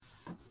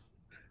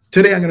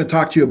Today, I'm going to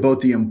talk to you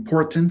about the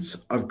importance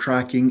of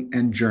tracking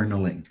and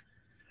journaling.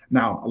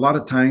 Now, a lot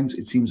of times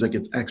it seems like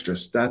it's extra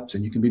steps,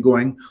 and you can be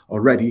going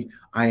already.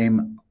 I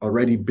am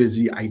already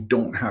busy. I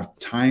don't have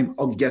time.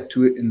 I'll get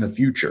to it in the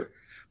future.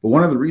 But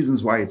one of the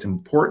reasons why it's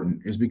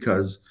important is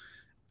because,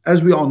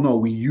 as we all know,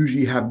 we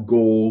usually have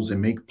goals and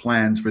make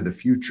plans for the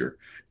future.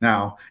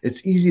 Now,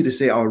 it's easy to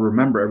say, I'll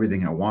remember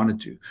everything I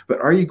wanted to,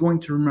 but are you going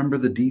to remember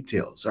the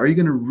details? Are you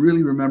going to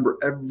really remember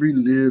every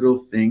little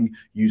thing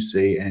you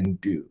say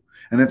and do?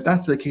 And if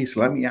that's the case,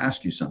 let me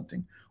ask you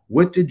something.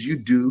 What did you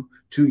do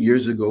 2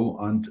 years ago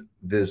on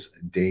this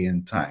day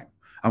and time?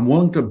 I'm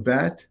willing to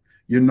bet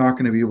you're not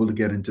going to be able to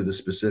get into the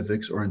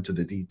specifics or into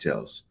the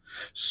details.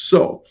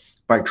 So,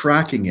 by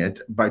tracking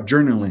it, by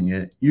journaling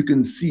it, you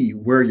can see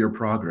where your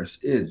progress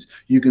is.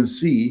 You can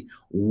see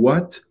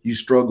what you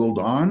struggled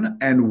on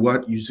and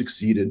what you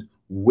succeeded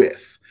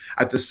with.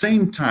 At the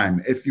same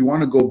time, if you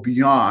want to go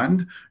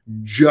beyond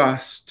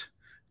just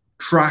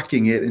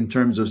tracking it in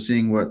terms of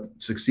seeing what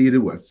succeeded,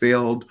 what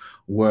failed,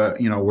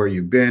 what where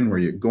you've been, where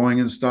you're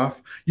going and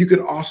stuff, you could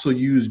also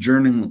use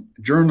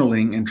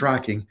journaling and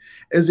tracking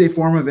as a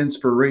form of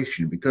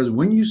inspiration, because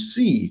when you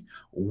see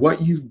what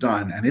you've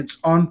done and it's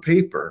on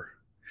paper,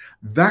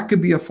 that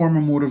could be a form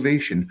of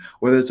motivation,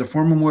 whether it's a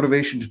form of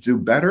motivation to do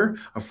better,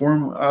 a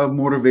form of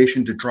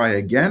motivation to try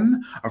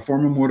again, a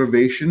form of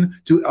motivation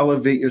to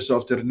elevate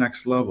yourself to the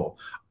next level.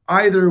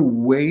 Either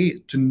way,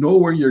 to know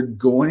where you're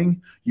going,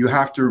 you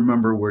have to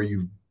remember where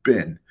you've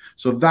been.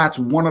 So that's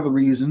one of the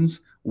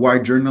reasons why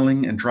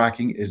journaling and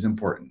tracking is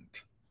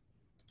important.